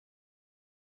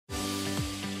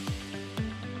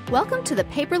Welcome to the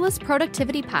Paperless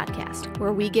Productivity Podcast,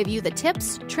 where we give you the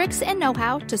tips, tricks, and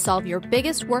know-how to solve your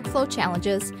biggest workflow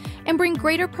challenges and bring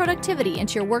greater productivity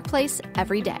into your workplace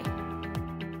every day.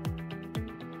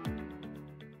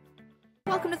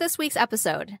 Welcome to this week's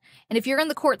episode. And if you're in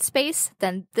the court space,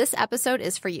 then this episode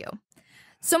is for you.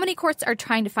 So many courts are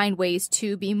trying to find ways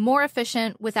to be more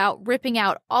efficient without ripping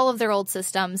out all of their old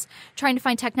systems, trying to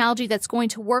find technology that's going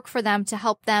to work for them to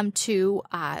help them to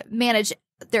manage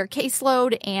their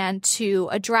caseload and to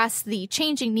address the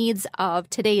changing needs of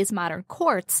today's modern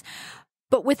courts,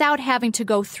 but without having to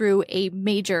go through a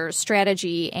major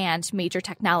strategy and major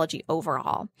technology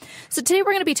overhaul. So today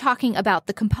we're going to be talking about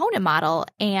the component model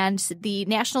and the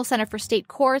National Center for State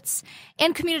Courts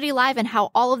and Community Live and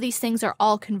how all of these things are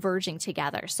all converging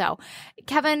together. So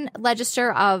Kevin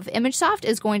Legister of ImageSoft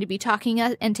is going to be talking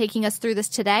and taking us through this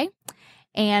today,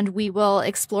 and we will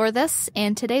explore this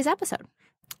in today's episode.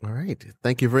 All right.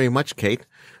 Thank you very much, Kate.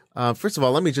 First of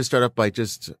all, let me just start off by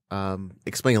just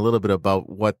explaining a little bit about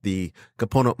what the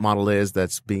component model is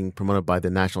that's being promoted by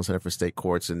the National Center for State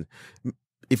Courts. And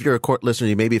if you're a court listener,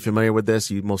 you may be familiar with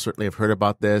this. You most certainly have heard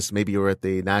about this. Maybe you were at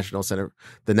the National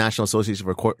Association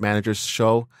for Court Managers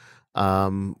show,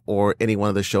 or any one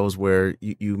of the shows where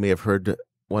you may have heard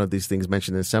one of these things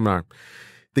mentioned in a seminar.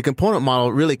 The component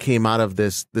model really came out of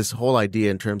this whole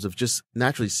idea in terms of just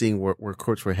naturally seeing where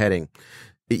courts were heading.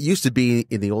 It used to be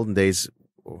in the olden days.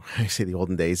 I say the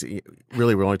olden days,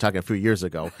 really we're only talking a few years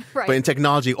ago, right. But in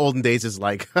technology, olden days is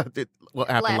like what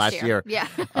happened last year. Yeah.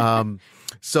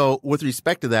 So with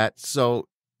respect to that, so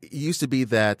it used to be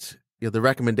that, the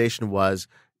recommendation was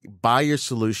buy your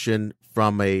solution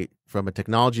from a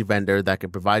technology vendor that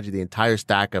could provide you the entire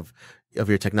stack of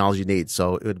your technology needs.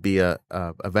 So it would be a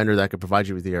vendor that could provide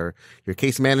you with your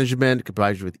case management, could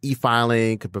provide you with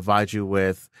e-filing, could provide you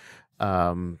with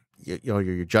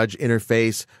your judge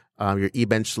interface, your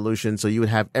e-bench solution. So you would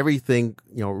have everything,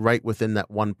 right within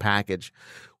that one package.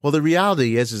 Well, the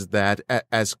reality is that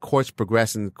as courts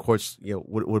progress and courts,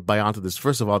 would buy onto this,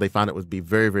 first of all, they found it would be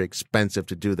very, very expensive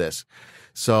to do this.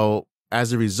 So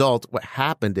as a result, what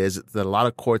happened is that a lot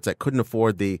of courts that couldn't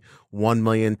afford the $1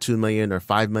 million, $2 million, or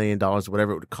 $5 million,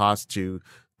 whatever it would cost to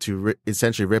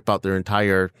essentially rip out their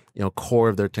entire, core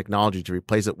of their technology to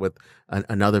replace it with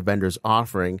another vendor's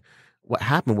offering. What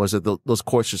happened was that those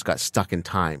courts just got stuck in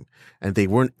time, and they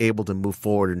weren't able to move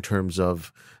forward in terms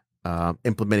of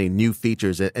implementing new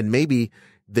features. And maybe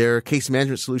their case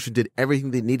management solution did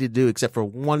everything they needed to do except for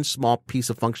one small piece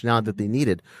of functionality that they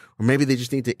needed. Or maybe they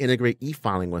just need to integrate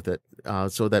e-filing with it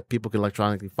so that people can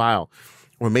electronically file.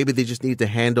 Or maybe they just need to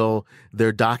handle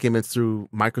their documents through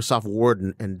Microsoft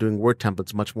Word and doing Word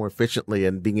templates much more efficiently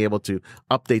and being able to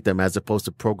update them as opposed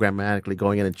to programmatically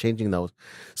going in and changing those.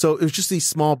 So it was just these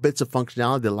small bits of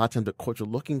functionality that a lot of times the courts were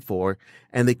looking for,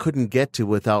 and they couldn't get to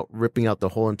without ripping out the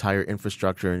whole entire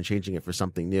infrastructure and changing it for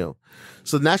something new.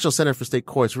 So the National Center for State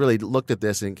Courts really looked at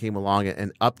this and came along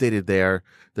and updated their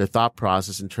thought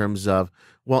process in terms of,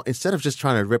 well, instead of just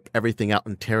trying to rip everything out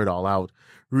and tear it all out,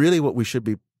 really what we should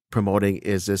be promoting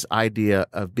is this idea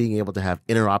of being able to have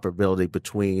interoperability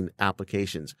between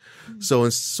applications. Mm-hmm.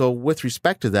 So with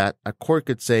respect to that, a court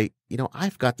could say,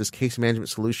 I've got this case management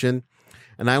solution,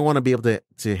 and I want to be able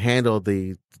to handle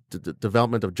the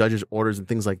development of judges' orders and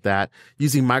things like that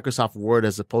using Microsoft Word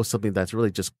as opposed to something that's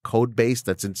really just code-based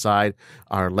that's inside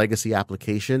our legacy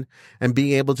application, and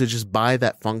being able to just buy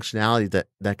that functionality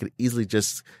that could easily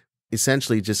just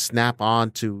essentially just snap on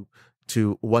to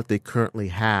what they currently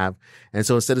have. And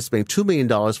so instead of spending $2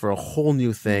 million for a whole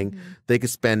new thing, mm-hmm. they could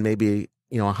spend maybe,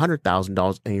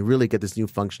 $100,000 and you really get this new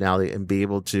functionality and be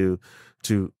able to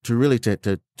really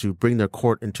bring their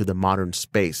court into the modern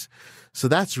space. So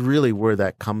that's really where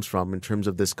that comes from in terms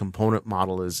of this component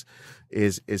model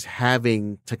is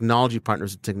having technology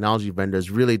partners and technology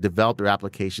vendors really develop their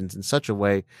applications in such a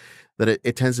way that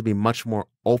it tends to be much more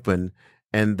open,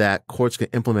 and that courts can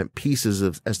implement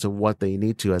pieces as to what they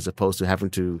need to, as opposed to having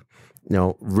to,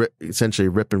 essentially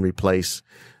rip and replace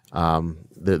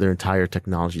their entire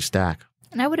technology stack.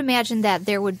 And I would imagine that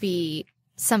there would be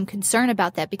some concern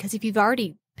about that, because if you've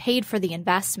already paid for the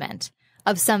investment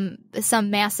of some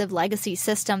massive legacy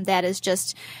system that is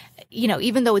just,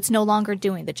 even though it's no longer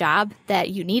doing the job that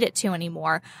you need it to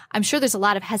anymore, I'm sure there's a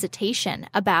lot of hesitation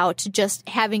about just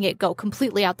having it go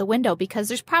completely out the window, because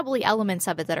there's probably elements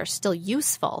of it that are still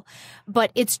useful,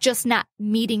 but it's just not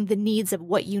meeting the needs of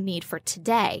what you need for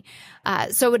today.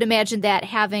 So I would imagine that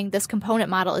having this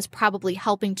component model is probably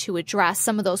helping to address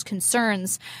some of those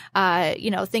concerns,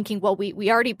 thinking, well, we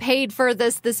already paid for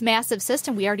this massive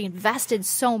system. We already invested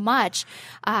so much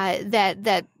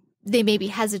that they may be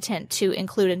hesitant to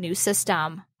include a new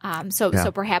system.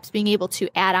 So perhaps being able to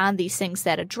add on these things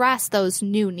that address those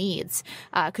new needs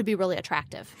could be really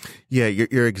attractive. Yeah,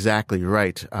 you're exactly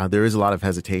right. There is a lot of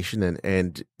hesitation,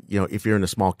 and if you're in a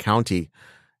small county,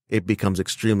 it becomes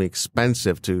extremely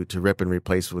expensive to rip and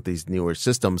replace with these newer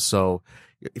systems. So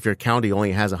if your county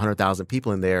only has 100,000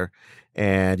 people in there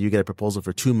and you get a proposal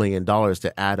for $2 million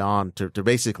to add on to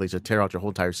basically to tear out your whole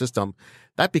entire system,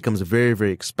 that becomes very,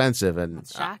 very expensive. And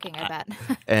that's shocking, I bet.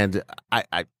 And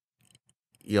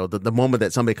the moment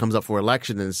that somebody comes up for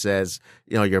election and says,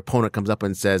 your opponent comes up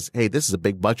and says, hey, this is a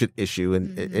big budget issue,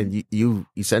 and you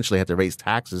essentially have to raise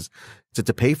taxes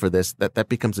to pay for this, that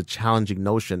becomes a challenging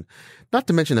notion. Not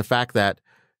to mention the fact that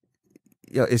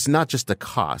it's not just the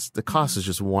cost. The cost is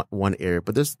just one area,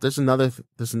 but there's another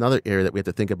area that we have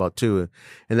to think about too,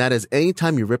 and that is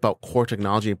anytime you rip out core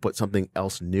technology and put something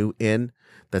else new in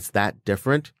that's that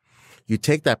different, you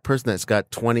take that person that's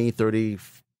got 20, 30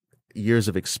 years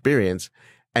of experience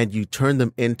and you turn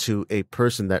them into a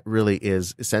person that really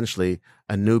is essentially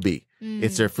a newbie.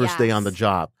 It's their first day on the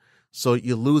job. So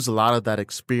you lose a lot of that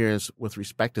experience with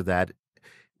respect to that.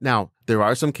 Now, there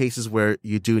are some cases where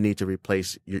you do need to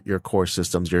replace your core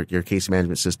systems, your case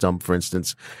management system, for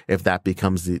instance, if that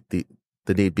becomes the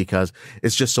need, because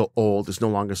it's just so old, it's no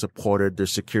longer supported,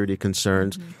 there's security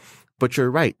concerns. But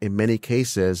you're right, in many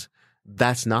cases,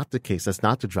 that's not the case. That's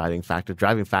not the driving factor.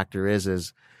 Driving factor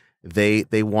is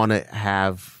they want to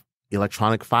have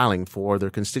electronic filing for their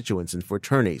constituents and for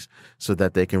attorneys so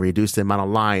that they can reduce the amount of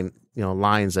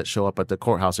lines that show up at the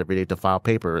courthouse every day to file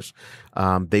papers.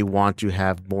 They want to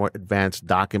have more advanced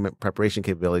document preparation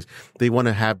capabilities. They want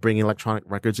to bring electronic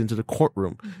records into the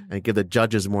courtroom and give the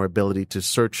judges more ability to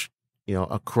search,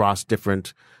 across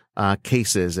different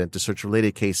cases and to search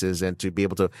related cases and to be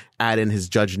able to add in his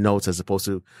judge notes as opposed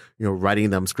to, writing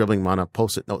them, scribbling them on a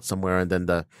Post-it note somewhere. And then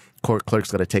the court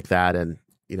clerk's got to take that and,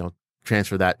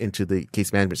 transfer that into the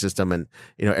case management system. And,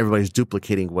 everybody's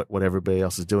duplicating what everybody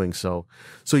else is doing. So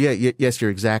yes,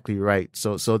 you're exactly right.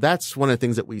 So that's one of the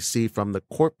things that we see from the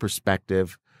court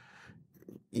perspective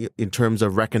in terms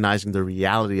of recognizing the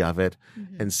reality of it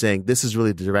and saying this is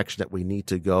really the direction that we need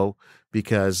to go,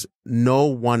 because no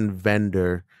one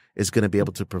vendor is going to be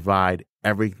able to provide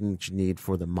everything that you need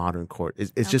for the modern court.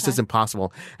 It's just as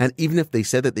impossible. And even if they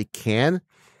said that they can,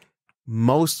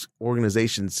 most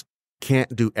organizations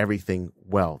can't do everything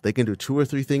well. They can do 2 or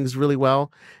 3 things really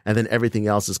well, and then everything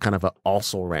else is kind of an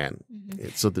also ran.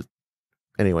 So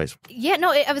anyways. Yeah,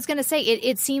 no, I was going to say,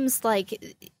 it seems like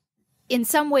in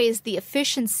some ways the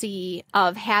efficiency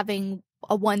of having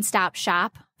a one-stop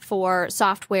shop for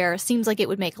software seems like it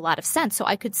would make a lot of sense. So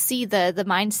I could see the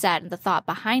mindset and the thought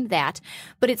behind that.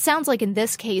 But it sounds like in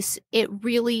this case,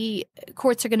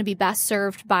 courts are going to be best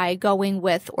served by going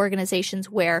with organizations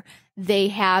where they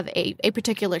have a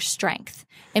particular strength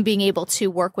and being able to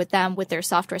work with them with their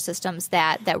software systems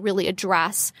that really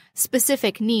address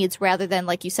specific needs rather than,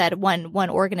 like you said, one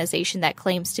organization that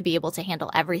claims to be able to handle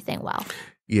everything well.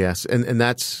 Yes. And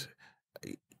that's,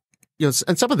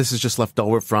 and some of this is just left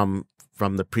over from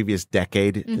the previous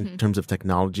decade in terms of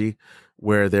technology,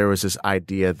 where there was this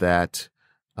idea that,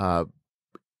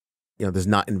 there's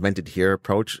not invented here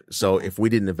approach. So if we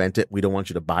didn't invent it, we don't want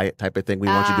you to buy it type of thing. We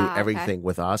want you to do everything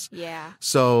with us. Yeah.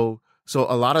 So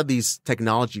a lot of these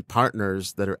technology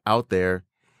partners that are out there,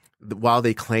 while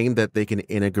they claim that they can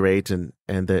integrate and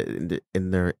they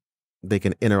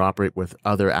can interoperate with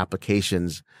other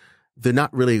applications, they're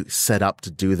not really set up to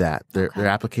do that. Their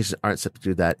applications aren't set to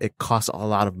do that. It costs a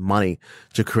lot of money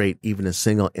to create even a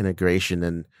single integration,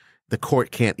 and the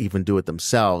court can't even do it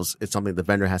themselves. It's something the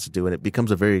vendor has to do, and it becomes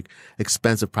a very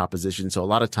expensive proposition. So a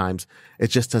lot of times it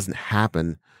just doesn't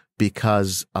happen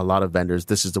because a lot of vendors,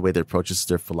 this is the way they approach, this is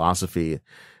their philosophy,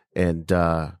 and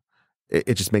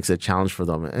it just makes it a challenge for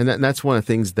them. And that's one of the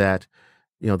things that,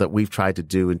 that we've tried to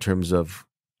do in terms of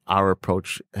our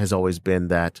approach has always been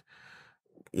that,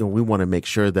 we want to make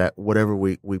sure that whatever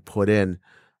we put in,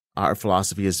 our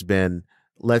philosophy has been,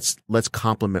 let's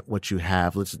complement what you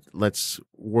have. Let's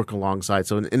work alongside.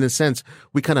 So in a sense,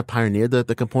 we kind of pioneered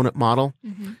the component model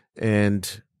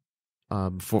and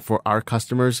for our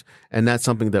customers. And that's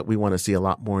something that we want to see a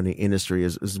lot more in the industry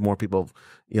is more people,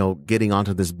 getting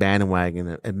onto this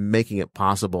bandwagon and making it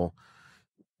possible,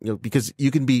 because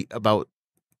you can be about,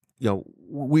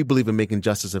 we believe in making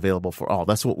justice available for all.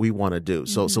 That's what we want to do.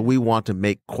 So we want to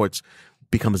make courts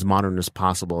become as modern as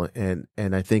possible. And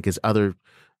I think as other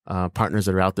partners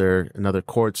that are out there and other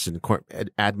courts and court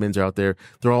admins are out there.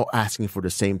 They're all asking for the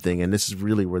same thing. And this is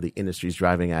really where the industry is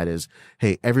driving at is,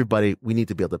 hey, everybody, we need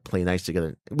to be able to play nice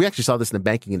together. We actually saw this in the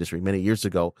banking industry many years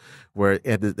ago where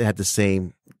they had the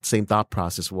same thought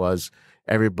process was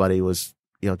everybody was,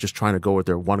 just trying to go with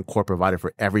their one core provider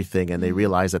for everything. And they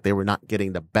realized that they were not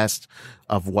getting the best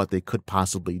of what they could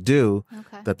possibly do,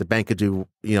 that the bank could do,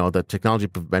 the technology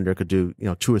vendor could do,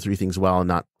 2 or 3 things well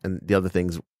and the other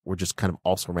things were just kind of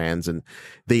also rans, and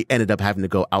they ended up having to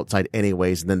go outside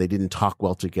anyways. And then they didn't talk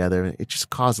well together. It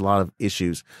just caused a lot of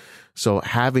issues. So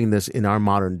having this in our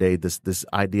modern day, this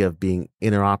idea of being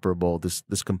interoperable,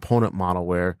 this component model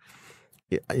where,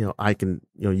 you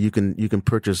can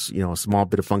purchase, a small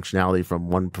bit of functionality from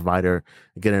one provider,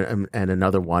 get and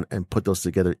another one and put those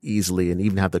together easily and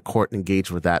even have the court engage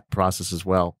with that process as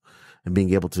well. And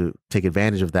being able to take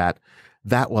advantage of that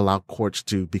will allow courts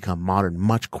to become modern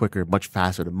much quicker, much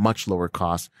faster, at a much lower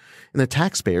cost. And the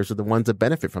taxpayers are the ones that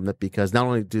benefit from it because not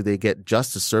only do they get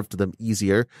justice served to them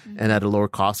easier and at a lower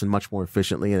cost and much more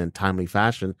efficiently and in timely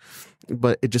fashion,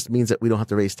 but it just means that we don't have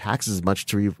to raise taxes as much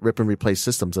to rip and replace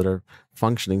systems that are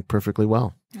functioning perfectly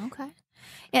well. Okay.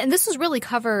 And this was really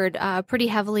covered pretty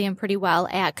heavily and pretty well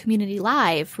at Community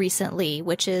Live recently,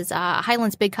 which is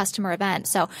Hyland's big customer event.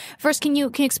 So first, can you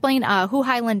explain who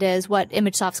Hyland is, what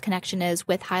ImageSoft's connection is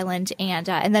with Hyland, and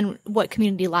then what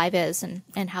Community Live is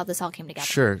and how this all came together?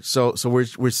 Sure. So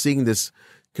we're seeing this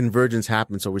convergence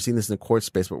happen. So we're seeing this in the court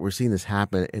space, but we're seeing this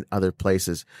happen in other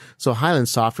places. So Hyland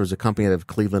Software is a company out of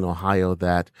Cleveland, Ohio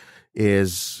that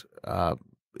is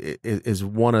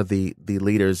one of the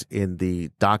leaders in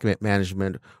the document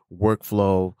management,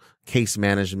 workflow, case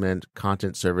management,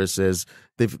 content services.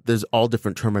 There's all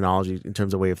different terminology in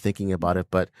terms of way of thinking about it,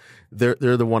 but they're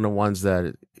the ones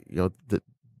that,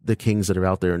 the kings that are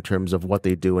out there in terms of what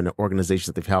they do and the organizations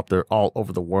that they've helped. They're all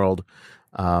over the world.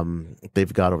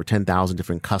 They've got over 10,000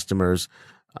 different customers,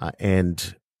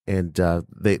 and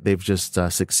they've just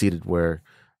succeeded where,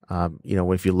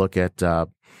 if you look at,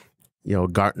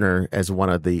 Gartner as one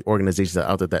of the organizations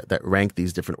out there that rank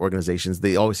these different organizations,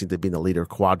 they always seem to be in the leader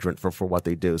quadrant for what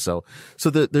they do. So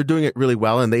they're doing it really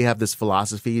well. And they have this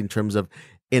philosophy in terms of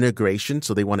integration.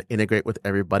 So they want to integrate with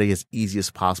everybody as easy as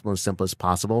possible and simple as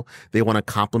possible. They want to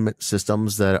complement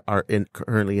systems that are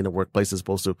currently in the workplace as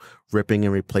opposed to ripping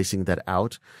and replacing that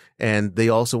out. And they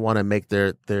also want to make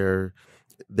their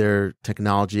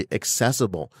technology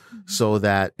accessible so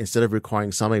that instead of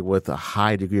requiring somebody with a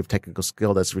high degree of technical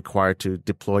skill that's required to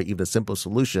deploy even a simple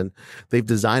solution, they've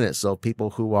designed it so people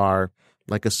who are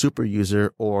like a super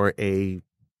user or a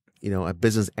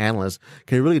business analyst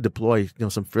can really deploy,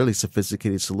 some fairly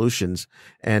sophisticated solutions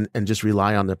and just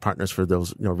rely on their partners for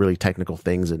those, really technical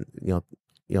things and,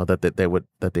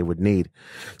 that they would need.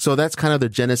 So that's kind of the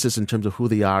genesis in terms of who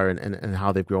they are and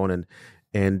how they've grown.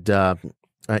 And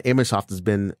ImageSoft has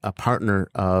been a partner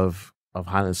of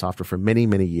Hyland Software for many,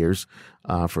 many years,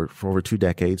 for over 2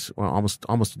 decades, or almost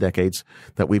 2 decades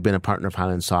that we've been a partner of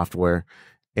Hyland Software.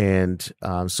 And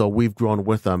so we've grown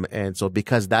with them. And so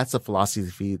because that's the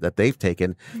philosophy that they've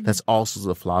taken, that's also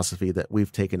the philosophy that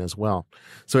we've taken as well.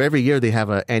 So every year they have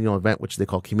an annual event, which they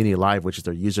call Community Live, which is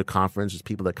their user conference. It's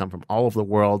people that come from all over the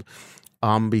world,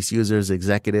 Omnibus users,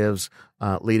 executives,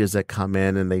 leaders that come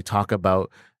in and they talk about,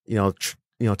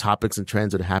 topics and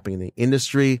trends that are happening in the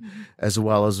industry, as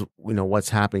well as, what's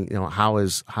happening, how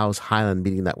is Hyland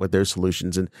meeting that with their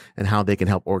solutions and how they can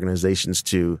help organizations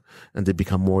to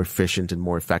become more efficient and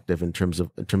more effective in terms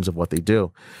of what they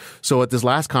do. So at this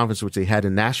last conference, which they had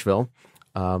in Nashville,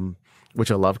 which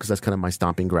I love because that's kind of my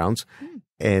stomping grounds.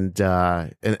 And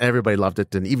everybody loved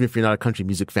it. And even if you're not a country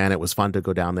music fan, it was fun to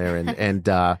go down there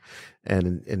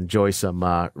and enjoy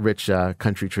some rich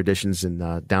country traditions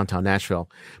in downtown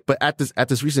Nashville. But at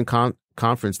this recent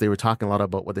conference, they were talking a lot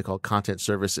about what they call content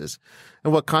services.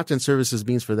 And what content services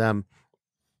means for them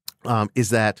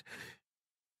is that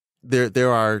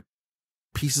there are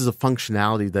pieces of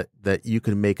functionality that you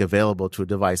can make available to a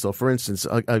device. So for instance,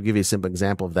 I'll give you a simple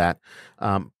example of that.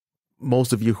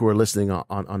 Most of you who are listening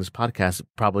on this podcast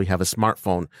probably have a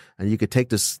smartphone, and you could take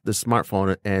this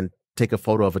smartphone and take a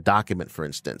photo of a document, for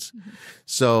instance.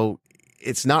 So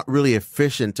it's not really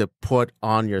efficient to put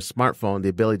on your smartphone the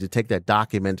ability to take that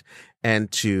document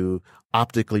and to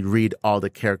optically read all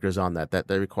the characters on that. That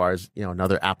requires,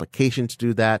 another application to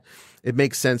do that. It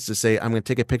makes sense to say, I'm going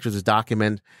to take a picture of this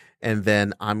document and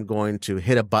then I'm going to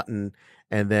hit a button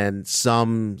and then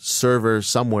some server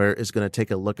somewhere is going to take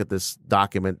a look at this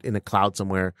document in a cloud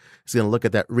somewhere. It's going to look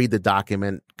at that, read the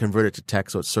document, convert it to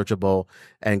text so it's searchable,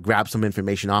 and grab some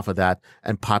information off of that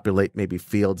and populate maybe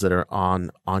fields that are on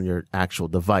your actual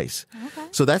device. Okay.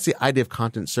 So that's the idea of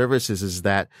content services, is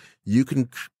that you can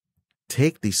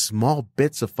take these small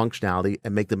bits of functionality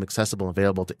and make them accessible and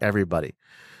available to everybody.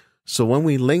 So when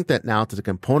we link that now to the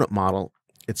component model,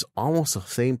 it's almost the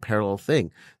same parallel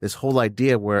thing. This whole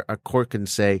idea where a court can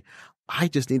say, I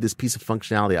just need this piece of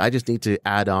functionality. I just need to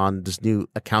add on this new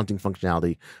accounting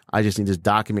functionality. I just need this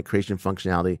document creation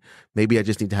functionality. Maybe I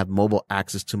just need to have mobile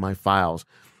access to my files.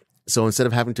 So instead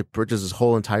of having to purchase this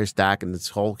whole entire stack and this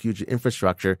whole huge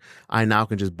infrastructure, I now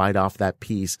can just bite off that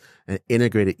piece and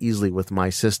integrate it easily with my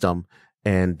system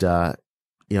and,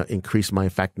 increase my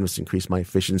effectiveness, increase my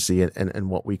efficiency and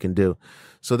what we can do.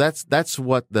 So that's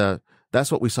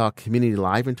what we saw Community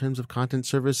Live in terms of content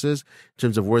services, in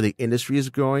terms of where the industry is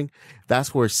growing.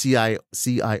 That's where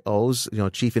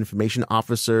CIOs, chief information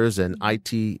officers and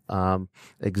IT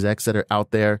execs that are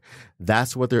out there,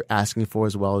 that's what they're asking for,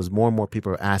 as well as more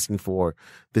people are asking for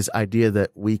this idea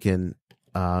that we can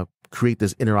create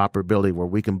this interoperability where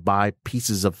we can buy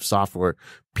pieces of software,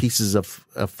 pieces of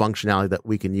functionality that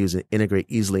we can use and integrate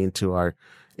easily into our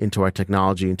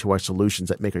technology, into our solutions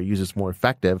that make our users more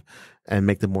effective and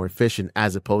make them more efficient,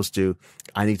 as opposed to,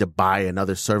 I need to buy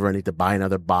another server, I need to buy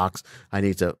another box, I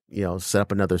need to, set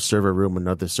up another server room,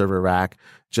 another server rack,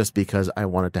 just because I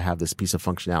wanted to have this piece of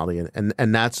functionality.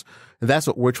 And that's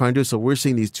what we're trying to do. So we're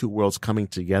seeing these two worlds coming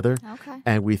together. Okay.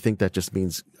 And we think that just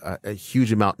means a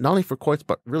huge amount, not only for courts,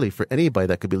 but really for anybody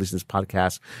that could be listening to this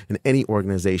podcast in any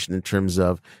organization, in terms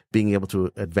of being able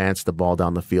to advance the ball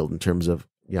down the field in terms of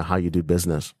how you do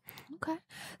business. Okay.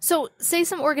 So say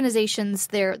some organizations,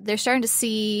 they're starting to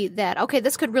see that, okay,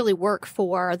 this could really work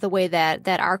for the way that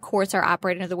our courts are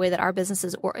operating or the way that our business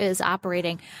is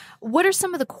operating. What are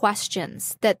some of the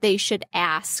questions that they should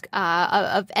ask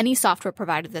of any software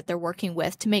provider that they're working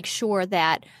with to make sure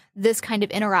that this kind of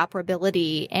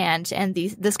interoperability and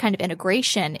this kind of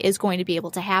integration is going to be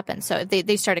able to happen? So if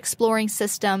they start exploring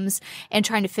systems and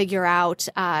trying to figure out,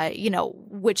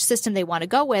 which system they want to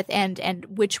go with and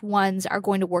which ones are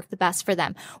going to work the best for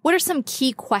them, what are some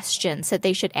key questions that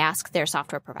they should ask their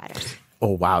software providers?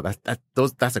 Oh, wow.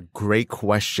 That's a great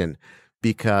question,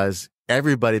 because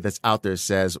everybody that's out there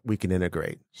says we can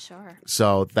integrate. Sure.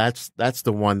 So that's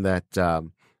the one that,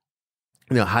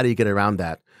 how do you get around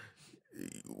that?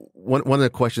 One of the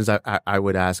questions I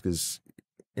would ask is,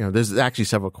 there's actually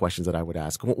several questions that I would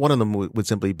ask. One of them would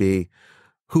simply be,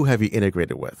 who have you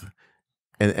integrated with?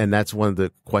 And that's one of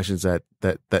the questions that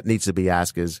needs to be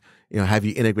asked is, have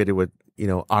you integrated with,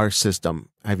 our system?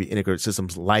 Have you integrated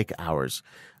systems like ours?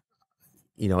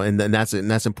 And then that's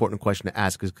an important question to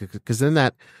ask, because then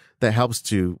that helps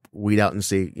to weed out and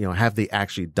say, have they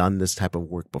actually done this type of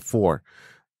work before?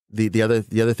 The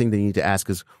other thing they need to ask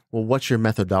is, well, what's your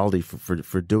methodology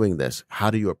for doing this? How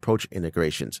do you approach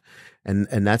integrations? And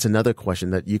that's another question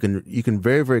that you can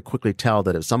very, very quickly tell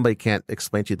that if somebody can't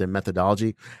explain to you their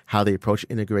methodology, how they approach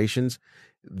integrations,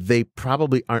 they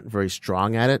probably aren't very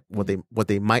strong at it. What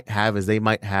they might have is they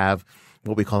might have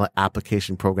what we call an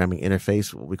application programming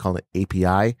interface, what we call an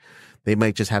API. They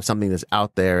might just have something that's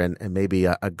out there and maybe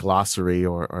a glossary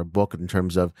or a book in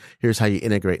terms of, here's how you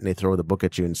integrate, and they throw the book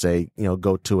at you and say,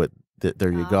 go to it.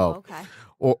 There you go. Okay.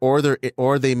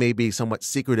 Or they may be somewhat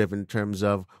secretive in terms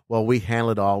of, well, we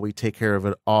handle it all, we take care of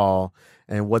it all.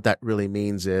 And what that really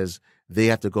means is they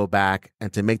have to go back,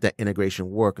 and to make that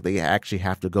integration work, they actually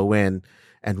have to go in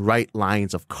and write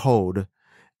lines of code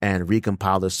and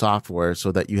recompile the software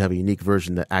so that you have a unique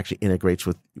version that actually integrates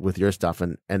with your stuff.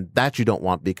 And that you don't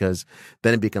want, because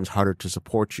then it becomes harder to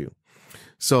support you.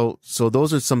 So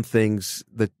those are some things,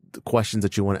 the questions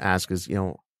that you want to ask is,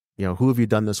 who have you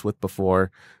done this with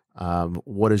before?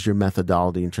 What is your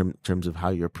methodology in terms of how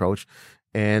you approach?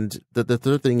 And the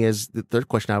third thing is, the third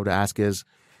question I would ask is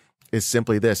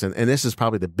simply this, and this is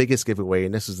probably the biggest giveaway,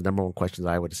 and this is the number one question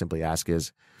that I would simply ask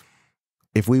is,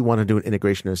 if we want to do an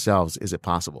integration ourselves, is it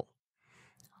possible?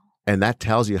 And that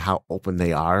tells you how open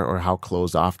they are or how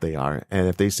closed off they are. And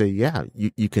if they say, yeah,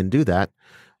 you can do that,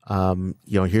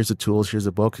 here's the tools, here's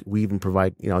the book. We even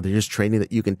provide, there's training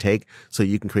that you can take so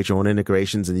you can create your own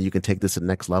integrations, and you can take this to the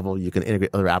next level. You can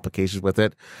integrate other applications with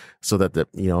it so that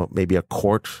maybe a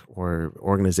court or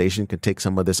organization can take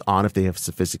some of this on if they have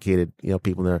sophisticated,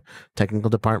 people in their technical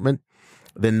department.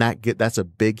 Then that's a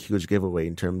big, huge giveaway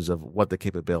in terms of what the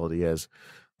capability is.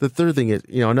 The third thing is,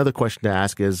 another question to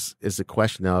ask is the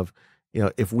question of,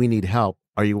 if we need help,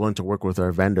 are you willing to work with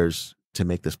our vendors to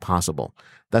make this possible?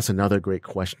 That's another great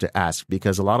question to ask,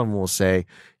 because a lot of them will say,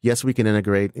 yes, we can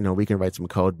integrate, we can write some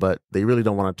code, but they really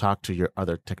don't want to talk to your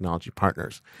other technology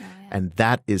partners. Oh, yeah. And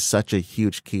that is such a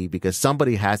huge key, because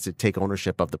somebody has to take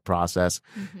ownership of the process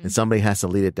and somebody has to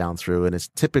lead it down through. And it's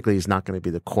not going to be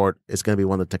the court. It's going to be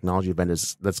one of the technology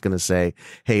vendors that's going to say,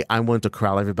 hey, I'm willing to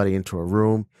corral everybody into a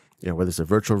room, whether it's a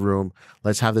virtual room.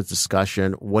 Let's have this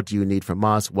discussion. What do you need from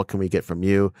us? What can we get from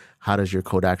you? How does your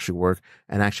code actually work?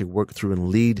 And actually work through and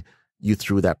lead you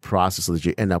through that process so that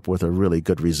you end up with a really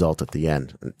good result at the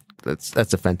end.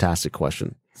 That's a fantastic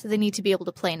question. So they need to be able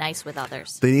to play nice with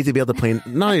others. They need to be able to play,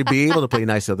 not only be able to play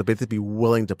nice with others, but to be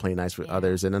willing to play nice with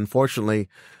others. And unfortunately,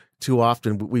 too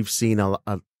often we've seen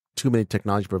too many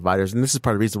technology providers, and this is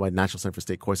part of the reason why National Center for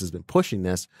State Courts has been pushing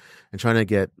this and trying to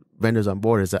get vendors on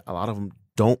board, is that a lot of them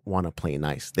don't want to play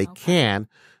nice. They can,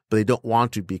 but they don't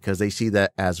want to, because they see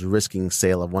that as risking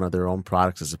sale of one of their own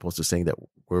products as opposed to saying that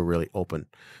we're really open.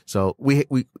 So we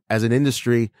as an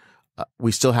industry,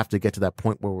 we still have to get to that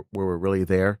point where we're really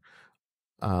there.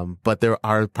 But there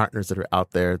are partners that are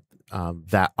out there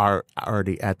that are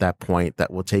already at that point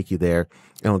that will take you there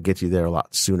and will get you there a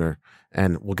lot sooner,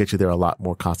 and will get you there a lot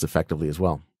more cost effectively as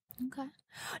well. Okay.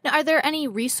 Now, are there any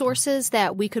resources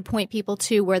that we could point people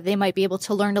to where they might be able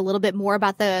to learn a little bit more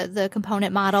about the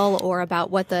component model, or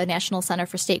about what the National Center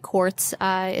for State Courts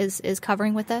is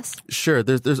covering with this? Sure.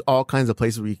 There's all kinds of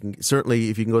places where you can, certainly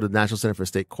if you can go to the National Center for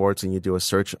State Courts and you do a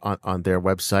search on their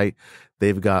website,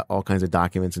 they've got all kinds of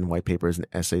documents and white papers and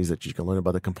essays that you can learn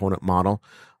about the component model.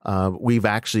 We've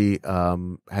actually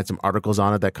had some articles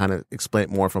on it that kind of explain it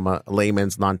more from a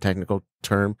layman's non-technical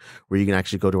term, where you can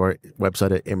actually go to our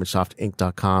website at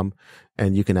imagesoftinc.com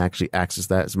and you can actually access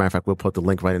that. As a matter of fact, we'll put the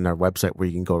link right in our website where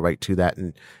you can go right to that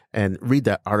and read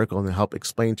that article and help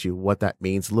explain to you what that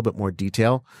means, a little bit more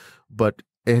detail. But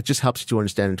it just helps you to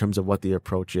understand in terms of what the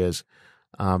approach is.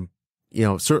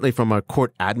 Certainly from a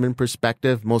court admin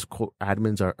perspective, most court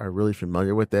admins are really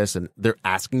familiar with this, and they're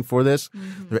asking for this.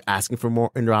 Mm-hmm. They're asking for more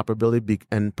interoperability.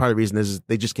 And part of the reason is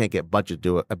they just can't get budget to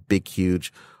do a big,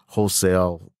 huge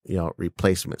wholesale,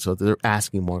 replacement. So they're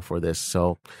asking more for this.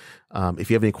 So, if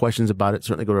you have any questions about it,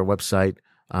 certainly go to our website,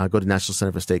 go to National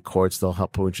Center for State Courts. They'll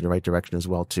help point you in the right direction as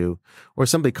well too. Or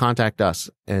somebody contact us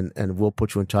and we'll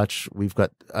put you in touch. We've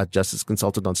got a justice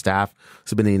consultant on staff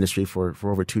who's been in the industry for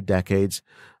over 2 decades.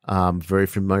 Very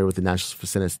familiar with the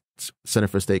National Center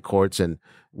for State Courts and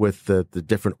with the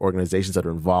different organizations that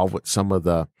are involved with some of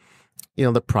the,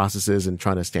 the processes and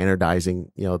trying to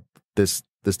standardizing,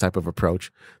 this type of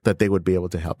approach, that they would be able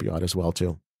to help you out as well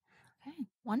too. Okay,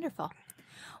 wonderful.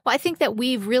 Well, I think that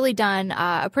we've really done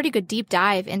a pretty good deep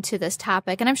dive into this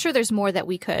topic, and I'm sure there's more that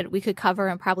we could cover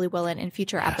and probably will in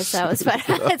future episodes. But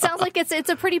it sounds like it's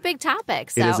a pretty big topic.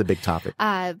 So, it is a big topic.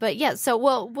 But yeah, so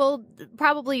we'll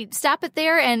probably stop it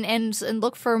there and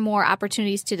look for more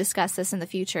opportunities to discuss this in the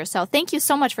future. So thank you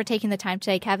so much for taking the time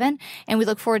today, Kevin, and we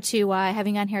look forward to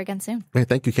having you on here again soon. Hey,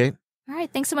 thank you, Kate. All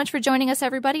right. Thanks so much for joining us,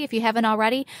 everybody. If you haven't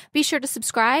already, be sure to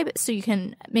subscribe so you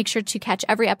can make sure to catch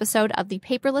every episode of the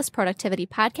Paperless Productivity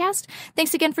Podcast.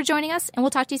 Thanks again for joining us, and we'll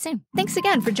talk to you soon. Thanks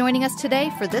again for joining us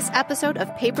today for this episode of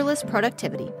Paperless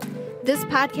Productivity. This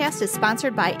podcast is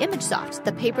sponsored by ImageSoft,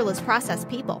 the paperless process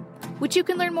people, which you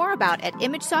can learn more about at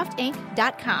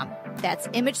imagesoftinc.com. That's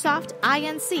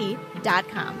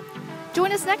imagesoftinc.com.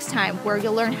 Join us next time where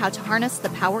you'll learn how to harness the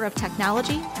power of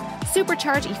technology,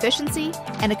 supercharge efficiency,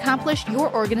 and accomplish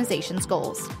your organization's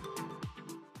goals.